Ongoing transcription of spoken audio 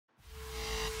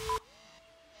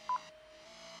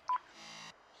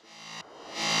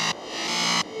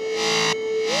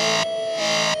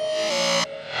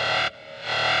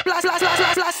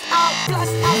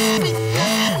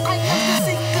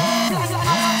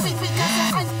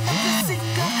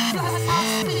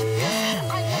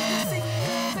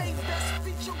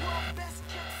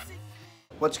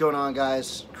What's going on,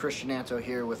 guys? Christian Anto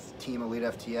here with Team Elite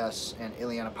FTS and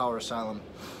Ileana Power Asylum.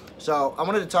 So I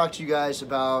wanted to talk to you guys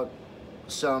about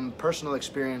some personal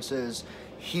experiences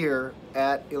here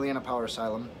at Ileana Power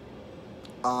Asylum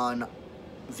on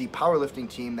the powerlifting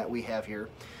team that we have here,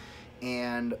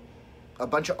 and a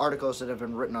bunch of articles that have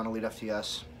been written on Elite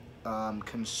FTS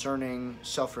concerning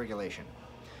self-regulation.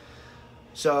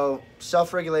 So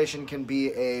self-regulation can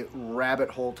be a rabbit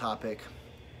hole topic.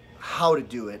 How to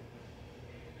do it,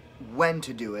 when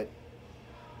to do it,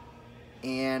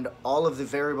 and all of the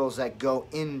variables that go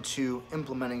into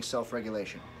implementing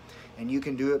self-regulation. And you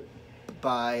can do it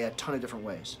by a ton of different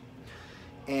ways.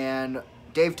 And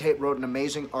Dave Tate wrote an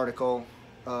amazing article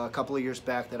a couple of years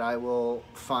back that I will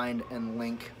find and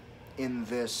link in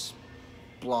this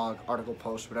blog, article,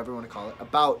 post, whatever you want to call it,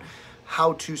 about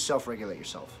how to self-regulate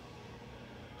yourself.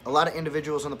 A lot of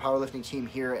individuals on the powerlifting team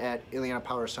here at Ileana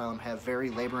Power Asylum have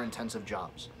very labor-intensive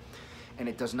jobs. And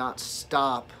it does not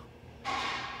stop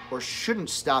or shouldn't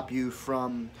stop you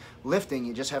from lifting.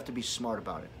 You just have to be smart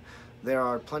about it. There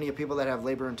are plenty of people that have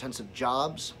labor-intensive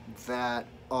jobs that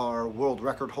are world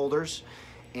record holders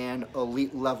and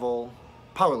elite level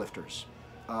powerlifters.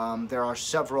 There are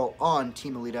several on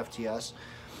Team Elite FTS,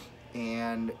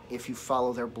 and if you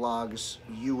follow their blogs,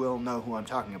 you will know who I'm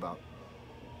talking about.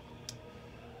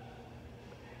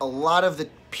 A lot of the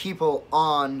people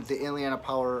on the Ileana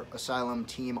Power Asylum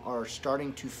team are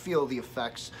starting to feel the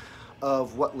effects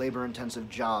of what labor-intensive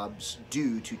jobs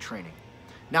do to training.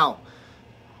 Now,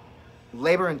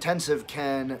 labor-intensive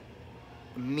can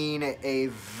mean a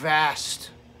vast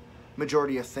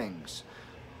majority of things.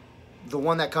 The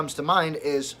one that comes to mind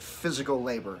is physical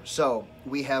labor. So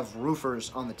we have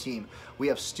roofers on the team, we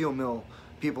have steel mill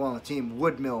people on the team,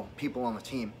 wood mill people on the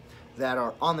team that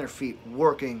are on their feet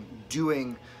working,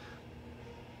 doing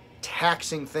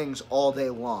taxing things all day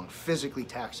long, physically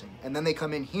taxing. And then they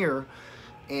come in here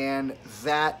and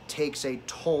that takes a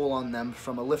toll on them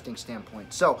from a lifting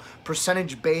standpoint. So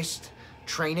percentage-based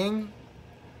training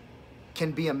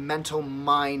can be a mental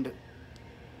mind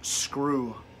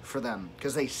screw for them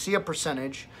because they see a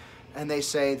percentage and they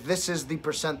say, this is the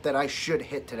percent that I should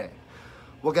hit today.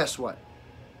 Well, guess what?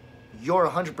 Your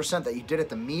 100% that you did at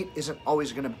the meet isn't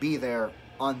always going to be there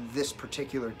on this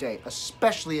particular day,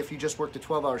 especially if you just worked a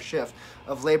 12-hour shift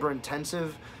of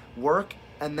labor-intensive work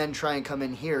and then try and come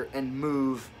in here and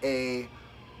move a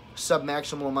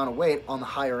sub-maximal amount of weight on the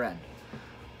higher end.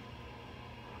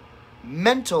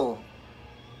 Mental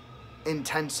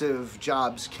intensive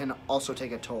jobs can also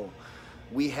take a toll.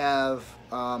 We have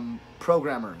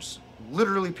programmers,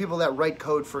 literally people that write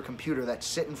code for a computer that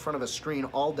sit in front of a screen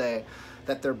all day,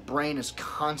 that their brain is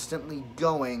constantly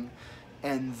going,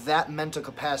 and that mental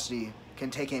capacity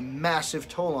can take a massive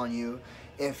toll on you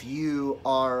if you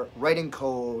are writing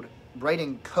code,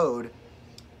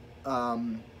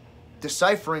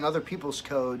 deciphering other people's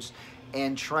codes,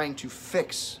 and trying to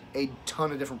fix a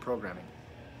ton of different programming.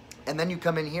 And then you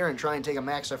come in here and try and take a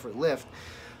max effort lift,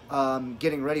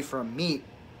 getting ready for a meet.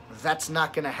 That's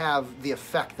not going to have the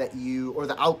effect that you, or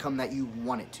the outcome that you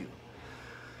want it to.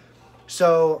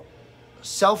 So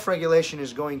self-regulation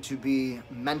is going to be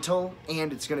mental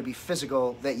and it's going to be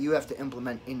physical that you have to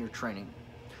implement in your training.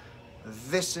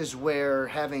 This is where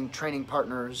having training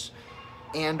partners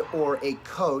and or a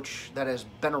coach that has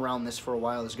been around this for a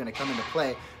while is going to come into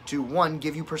play to, one,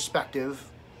 give you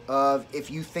perspective of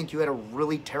if you think you had a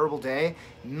really terrible day,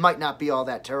 might not be all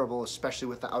that terrible, especially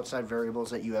with the outside variables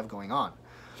that you have going on.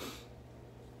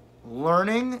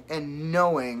 Learning and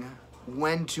knowing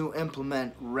when to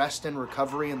implement rest and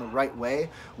recovery in the right way,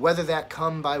 whether that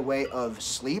come by way of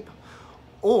sleep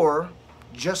or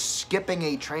just skipping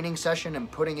a training session and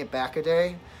putting it back a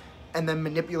day and then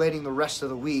manipulating the rest of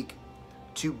the week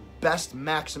to best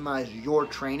maximize your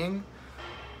training,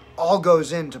 all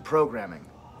goes into programming,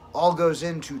 all goes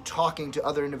into talking to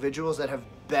other individuals that have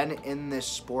been in this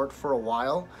sport for a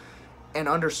while and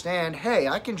understand, hey,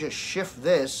 I can just shift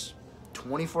this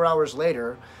 24 hours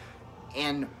later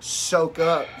and soak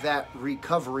up that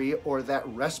recovery or that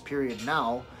rest period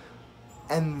now,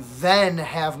 and then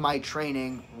have my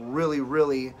training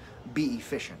really be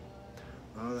efficient.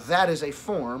 That is a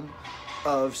form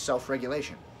of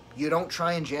self-regulation. You don't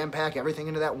try and jam-pack everything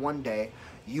into that one day.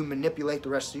 You manipulate the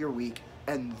rest of your week,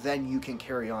 and then you can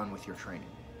carry on with your training.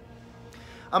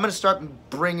 I'm going to start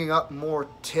bringing up more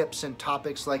tips and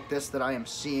topics like this that I am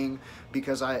seeing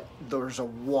because there's a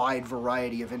wide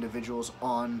variety of individuals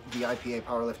on the IPA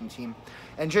powerlifting team,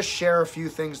 and just share a few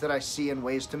things that I see and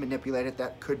ways to manipulate it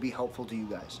that could be helpful to you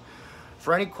guys.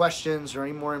 For any questions or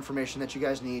any more information that you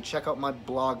guys need, check out my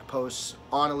blog posts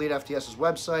on Elite FTS's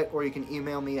website, or you can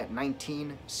email me at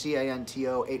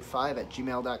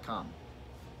 19canto85@gmail.com.